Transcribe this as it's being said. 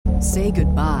Say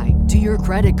goodbye to your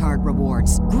credit card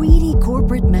rewards. Greedy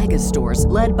corporate mega stores,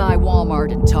 led by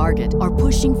Walmart and Target, are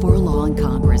pushing for a law in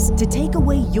Congress to take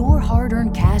away your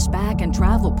hard-earned cash back and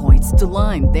travel points to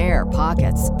line their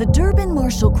pockets. The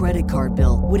Durbin-Marshall credit card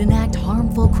bill would enact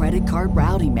harmful credit card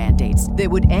routing mandates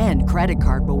that would end credit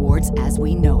card rewards as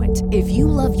we know it. If you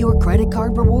love your credit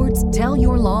card rewards, tell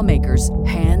your lawmakers,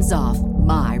 hands off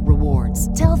my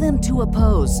rewards. Tell them to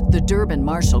oppose the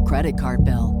Durbin-Marshall credit card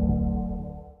bill.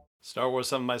 Star Wars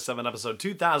 7x7 episode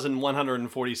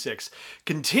 2146.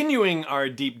 Continuing our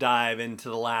deep dive into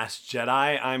The Last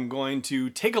Jedi, I'm going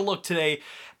to take a look today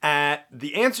at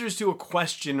the answers to a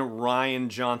question Rian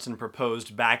Johnson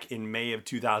proposed back in May of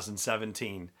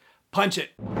 2017. Punch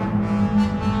it!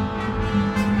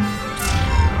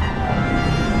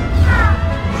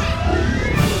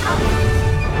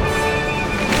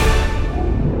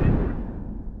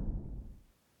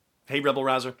 Hey Rebel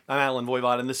Rouser, I'm Alan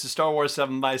Voivod, and this is Star Wars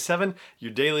 7x7,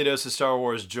 your daily dose of Star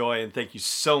Wars joy, and thank you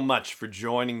so much for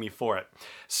joining me for it.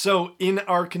 So, in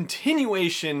our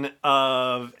continuation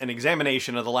of an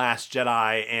examination of The Last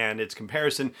Jedi and its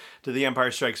comparison to The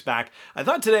Empire Strikes Back, I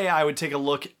thought today I would take a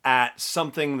look at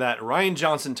something that Rian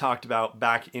Johnson talked about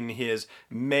back in his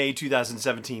May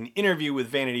 2017 interview with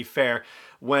Vanity Fair.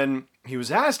 When he was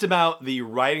asked about the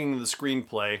writing of the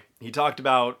screenplay, he talked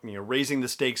about raising the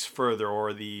stakes further,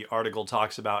 or the article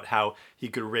talks about how he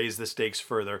could raise the stakes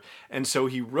further. And so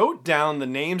he wrote down the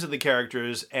names of the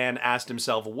characters and asked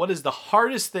himself, what is the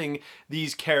hardest thing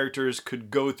these characters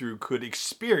could go through, could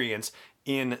experience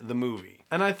in the movie?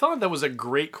 And I thought that was a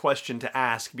great question to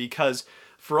ask because,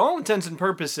 for all intents and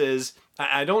purposes,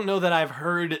 I don't know that I've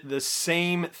heard the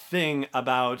same thing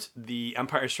about The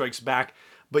Empire Strikes Back,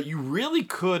 but you really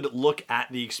could look at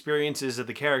the experiences of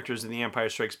the characters in The Empire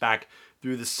Strikes Back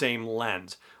through the same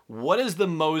lens. What is the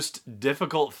most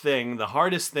difficult thing, the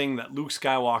hardest thing that Luke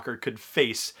Skywalker could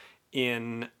face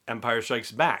in Empire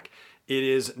Strikes Back? It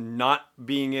is not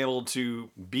being able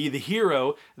to be the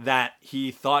hero that he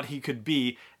thought he could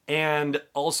be, and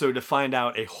also to find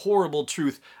out a horrible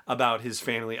truth about his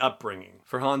family upbringing.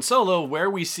 For Han Solo, where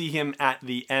we see him at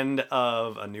the end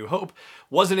of A New Hope,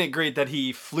 wasn't it great that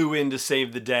he flew in to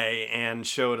save the day and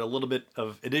showed a little bit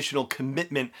of additional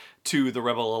commitment to the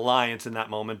Rebel Alliance in that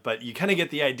moment? But you kind of get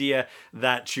the idea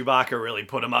that Chewbacca really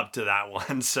put him up to that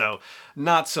one, so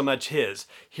not so much his.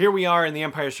 Here we are in The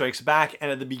Empire Strikes Back,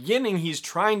 and at the beginning he's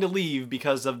trying to leave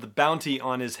because of the bounty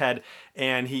on his head,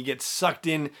 and he gets sucked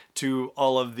in to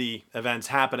all of the events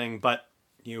happening, but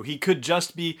he could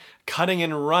just be cutting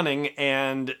and running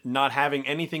and not having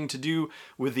anything to do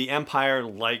with the Empire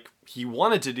like he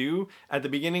wanted to do at the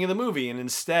beginning of the movie. And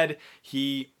instead,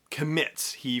 he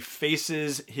commits. He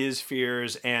faces his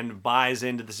fears and buys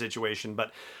into the situation.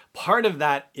 But part of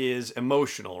that is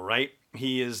emotional, right?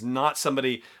 He is not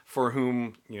somebody for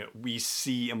whom we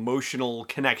see emotional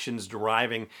connections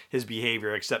driving his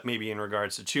behavior, except maybe in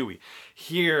regards to Chewie.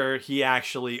 Here, he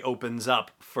actually opens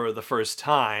up for the first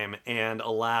time and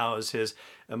allows his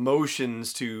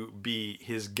emotions to be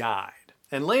his guide.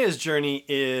 And Leia's journey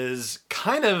is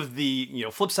kind of the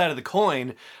flip side of the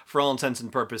coin for all intents and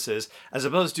purposes. As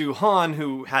opposed to Han,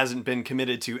 who hasn't been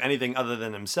committed to anything other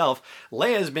than himself,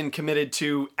 Leia's been committed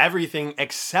to everything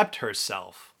except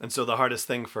herself. And so the hardest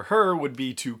thing for her would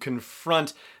be to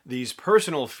confront these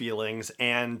personal feelings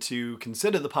and to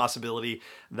consider the possibility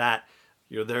that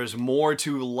there's more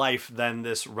to life than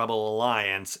this Rebel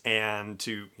Alliance, and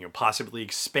to possibly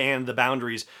expand the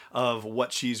boundaries of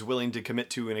what she's willing to commit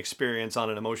to and experience on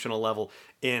an emotional level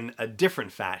in a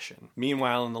different fashion.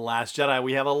 Meanwhile, in The Last Jedi,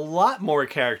 we have a lot more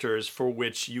characters for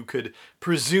which you could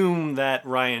presume that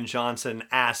Rian Johnson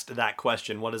asked that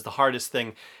question. What is the hardest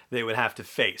thing they would have to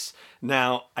face?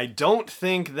 Now, I don't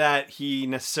think that he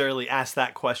necessarily asked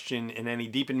that question in any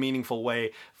deep and meaningful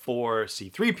way for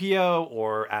C-3PO,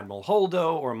 or Admiral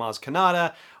Holdo, or Maz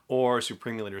Kanata, or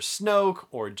Supreme Leader Snoke,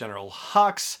 or General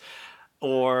Hux,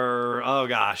 or,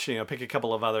 pick a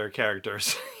couple of other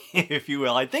characters, if you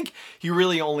will. I think he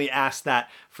really only asked that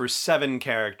for 7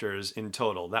 characters in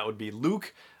total. That would be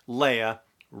Luke, Leia,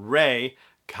 Rey,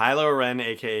 Kylo Ren,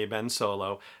 aka Ben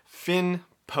Solo, Finn,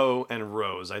 Poe, and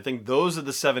Rose. I think those are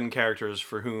the 7 characters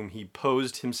for whom he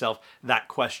posed himself that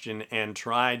question and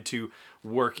tried to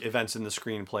work events in the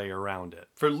screenplay around it.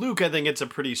 For Luke, I think it's a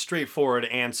pretty straightforward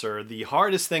answer. The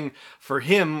hardest thing for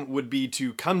him would be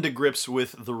to come to grips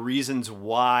with the reasons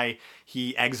why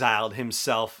he exiled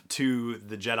himself to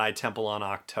the Jedi Temple on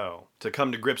Ahch-To. To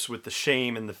come to grips with the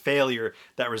shame and the failure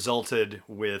that resulted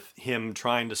with him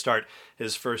trying to start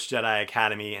his first Jedi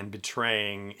Academy and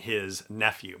betraying his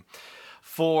nephew.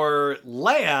 For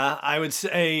Leia, I would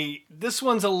say this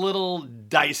one's a little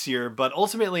dicier, but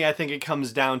ultimately I think it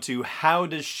comes down to how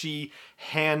does she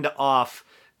hand off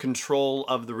control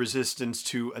of the Resistance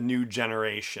to a new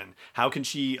generation? How can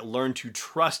she learn to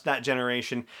trust that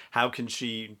generation? How can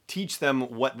she teach them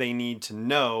what they need to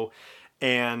know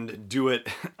and do it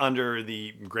under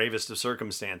the gravest of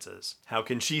circumstances? How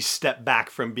can she step back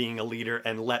from being a leader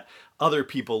and let other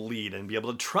people lead and be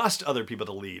able to trust other people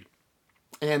to lead?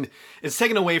 And it's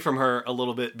taken away from her a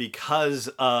little bit because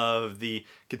of the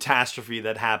catastrophe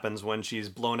that happens when she's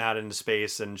blown out into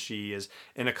space and she is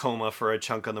in a coma for a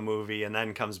chunk of the movie and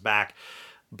then comes back.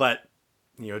 But,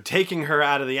 taking her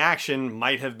out of the action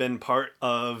might have been part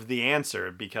of the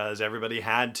answer, because everybody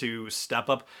had to step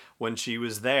up when she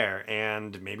was there,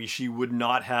 and maybe she would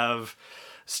not have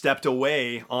stepped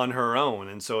away on her own.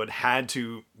 And so it had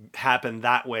to happen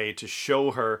that way to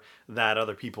show her that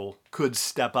other people could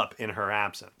step up in her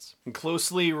absence. And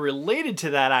closely related to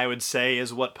that, I would say,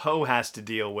 is what Poe has to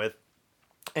deal with.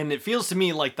 And it feels to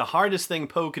me like the hardest thing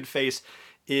Poe could face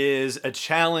is a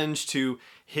challenge to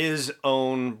his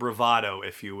own bravado,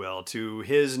 if you will, to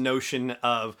his notion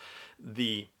of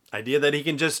the idea that he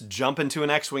can just jump into an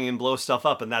X-Wing and blow stuff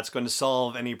up and that's going to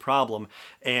solve any problem.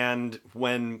 And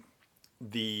when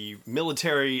the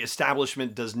military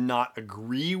establishment does not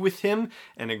agree with him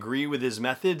and agree with his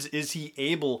methods, is he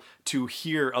able to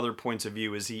hear other points of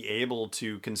view? Is he able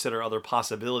to consider other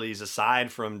possibilities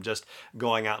aside from just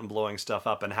going out and blowing stuff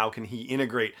up? And how can he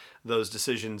integrate those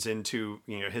decisions into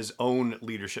his own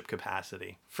leadership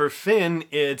capacity? For Finn,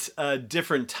 it's a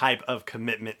different type of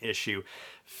commitment issue.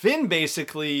 Finn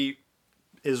basically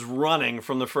is running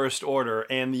from the First Order,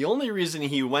 and the only reason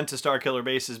he went to Starkiller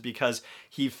Base is because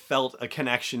he felt a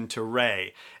connection to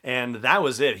Rey, and that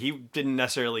was it. He didn't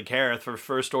necessarily care if the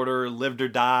First Order lived or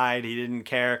died. He didn't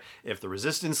care if the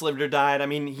Resistance lived or died. I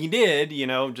mean, he did,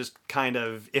 just kind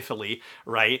of iffily,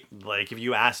 right? Like, if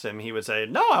you asked him, he would say,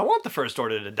 no, I want the First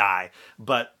Order to die,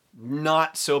 but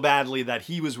not so badly that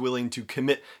he was willing to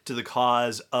commit to the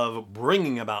cause of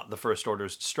bringing about the First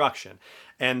Order's destruction.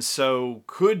 And so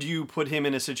could you put him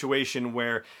in a situation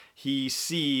where he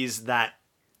sees that,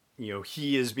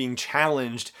 he is being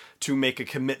challenged to make a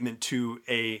commitment to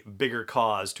a bigger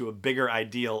cause, to a bigger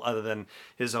ideal other than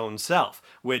his own self,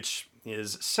 which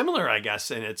is similar, I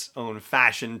guess, in its own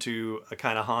fashion to a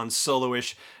kind of Han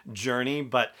Solo-ish journey,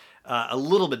 but a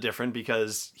little bit different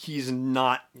because he's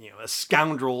not, a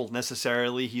scoundrel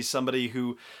necessarily. He's somebody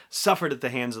who suffered at the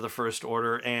hands of the First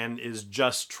Order and is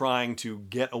just trying to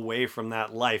get away from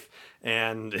that life.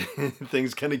 And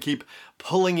things kind of keep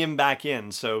pulling him back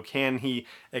in. So can he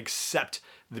accept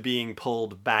the being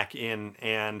pulled back in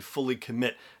and fully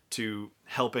commit to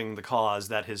helping the cause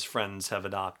that his friends have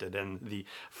adopted and the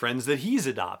friends that he's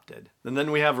adopted? And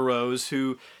then we have Rose,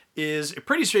 who is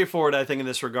pretty straightforward, I think, in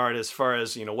this regard, as far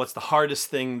as, what's the hardest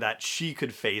thing that she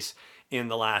could face in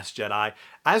The Last Jedi.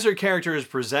 As her character is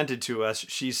presented to us,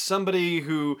 she's somebody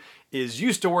who is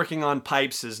used to working on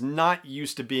pipes, is not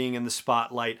used to being in the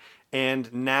spotlight,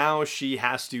 and now she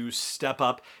has to step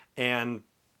up and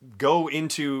go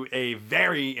into a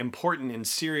very important and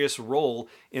serious role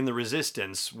in the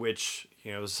Resistance, which,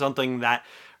 is something that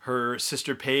her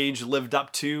sister Paige lived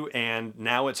up to, and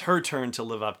now it's her turn to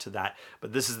live up to that.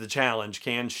 But this is the challenge.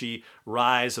 Can she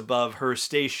rise above her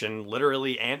station,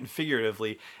 literally and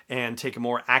figuratively, and take a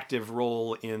more active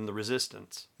role in the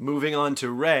Resistance? Moving on to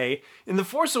Rey. In The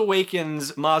Force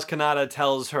Awakens, Maz Kanata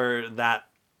tells her that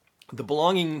the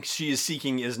belonging she is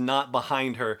seeking is not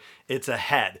behind her, it's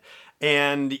ahead.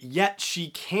 And yet she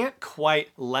can't quite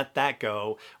let that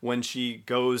go when she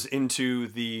goes into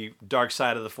the dark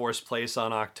side of the Force place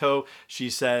on Ahch-To.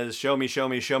 She says, show me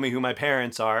who my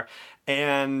parents are.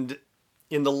 And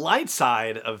in the light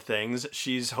side of things,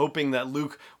 she's hoping that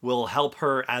Luke will help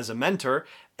her as a mentor.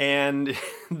 And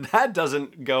that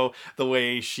doesn't go the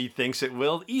way she thinks it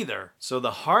will either. So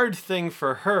the hard thing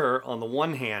for her, on the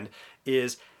one hand,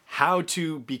 is how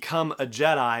to become a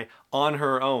Jedi on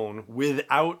her own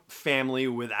without family,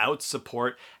 without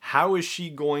support. How is she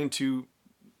going to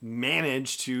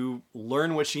manage to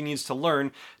learn what she needs to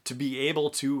learn to be able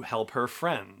to help her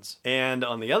friends? And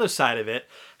on the other side of it,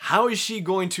 how is she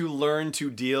going to learn to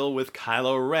deal with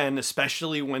Kylo Ren,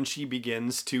 especially when she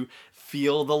begins to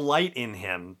feel the light in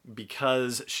him?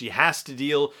 Because she has to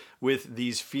deal with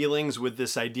these feelings, with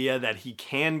this idea that he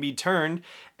can be turned.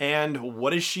 And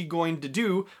what is she going to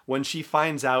do when she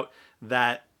finds out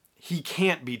that he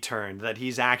can't be turned, that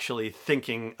he's actually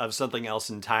thinking of something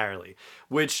else entirely?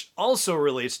 Which also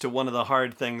relates to one of the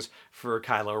hard things for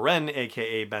Kylo Ren,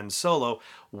 aka Ben Solo.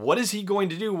 What is he going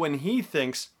to do when he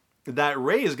thinks that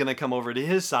Rey is going to come over to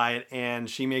his side, and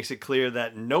she makes it clear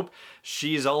that nope,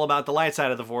 she's all about the light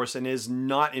side of the Force and is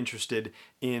not interested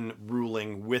in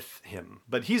ruling with him.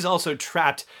 But he's also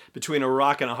trapped between a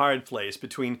rock and a hard place,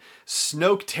 between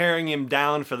Snoke tearing him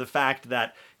down for the fact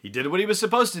that he did what he was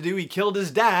supposed to do, he killed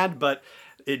his dad, but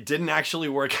it didn't actually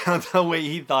work out the way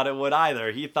he thought it would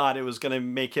either. He thought it was going to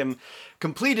make him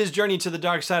complete his journey to the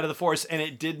dark side of the Force, and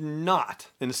it did not.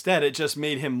 Instead, it just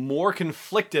made him more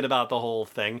conflicted about the whole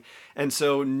thing. And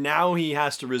so now he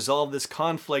has to resolve this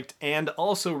conflict and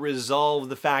also resolve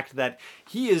the fact that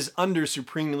he is under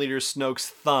Supreme Leader Snoke's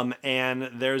thumb,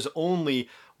 and there's only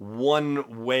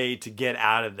one way to get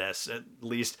out of this. At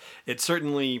least it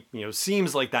certainly,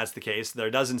 seems like that's the case. There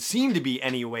doesn't seem to be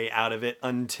any way out of it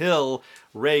until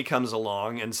Rey comes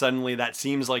along, and suddenly that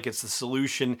seems like it's the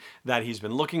solution that he's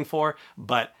been looking for,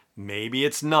 but maybe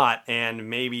it's not, and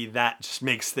maybe that just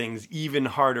makes things even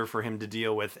harder for him to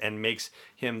deal with and makes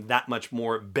him that much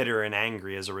more bitter and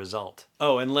angry as a result.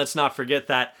 Oh, and let's not forget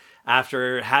that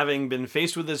after having been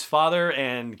faced with his father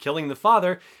and killing the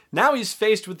father, now he's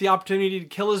faced with the opportunity to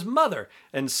kill his mother.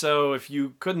 And so if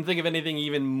you couldn't think of anything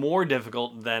even more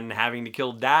difficult than having to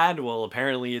kill dad, well,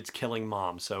 apparently it's killing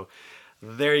mom. So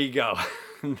there you go.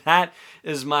 That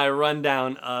is my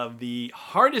rundown of the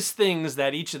hardest things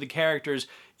that each of the characters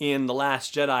in The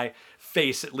Last Jedi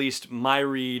face, at least my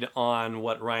read on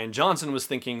what Rian Johnson was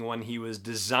thinking when he was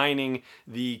designing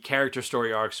the character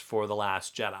story arcs for The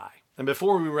Last Jedi. And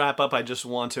before we wrap up, I just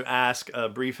want to ask a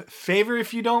brief favor,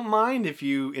 if you don't mind. If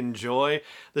you enjoy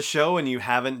the show and you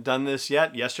haven't done this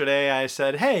yet, yesterday I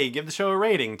said, hey, give the show a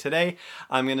rating. Today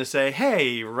I'm going to say,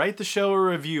 hey, write the show a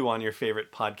review on your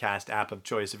favorite podcast app of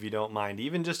choice, if you don't mind.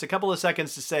 Even just a couple of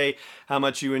seconds to say how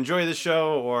much you enjoy the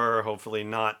show, or hopefully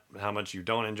not how much you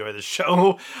don't enjoy the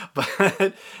show.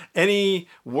 But any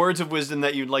words of wisdom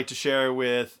that you'd like to share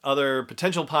with other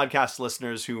potential podcast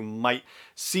listeners who might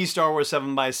see Star Wars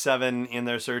 7x7 in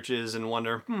their searches and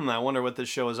wonder, I wonder what this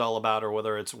show is all about, or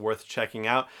whether it's worth checking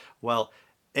out. Well,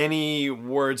 any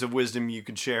words of wisdom you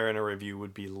could share in a review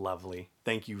would be lovely.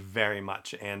 Thank you very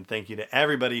much. And thank you to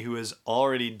everybody who has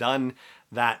already done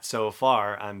that so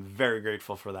far. I'm very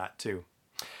grateful for that too.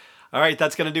 All right,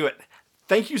 that's going to do it.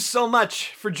 Thank you so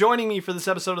much for joining me for this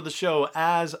episode of the show,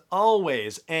 as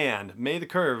always, and may the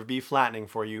curve be flattening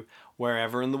for you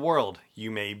wherever in the world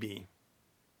you may be.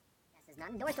 Not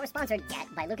endorsed or sponsored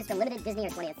yet by Lucasfilm Limited, Disney, or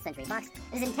 20th Century Fox.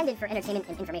 It is intended for entertainment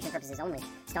and information purposes only.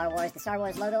 Star Wars, the Star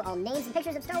Wars logo, all names and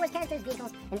pictures of Star Wars characters,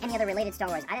 vehicles, and any other related Star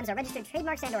Wars items are registered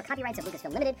trademarks and/or copyrights of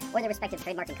Lucasfilm Limited or their respective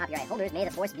trademark and copyright holders. May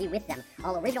the Force be with them.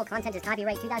 All original content is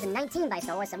copyright 2019 by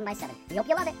Star Wars 7x7. We hope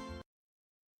you love it.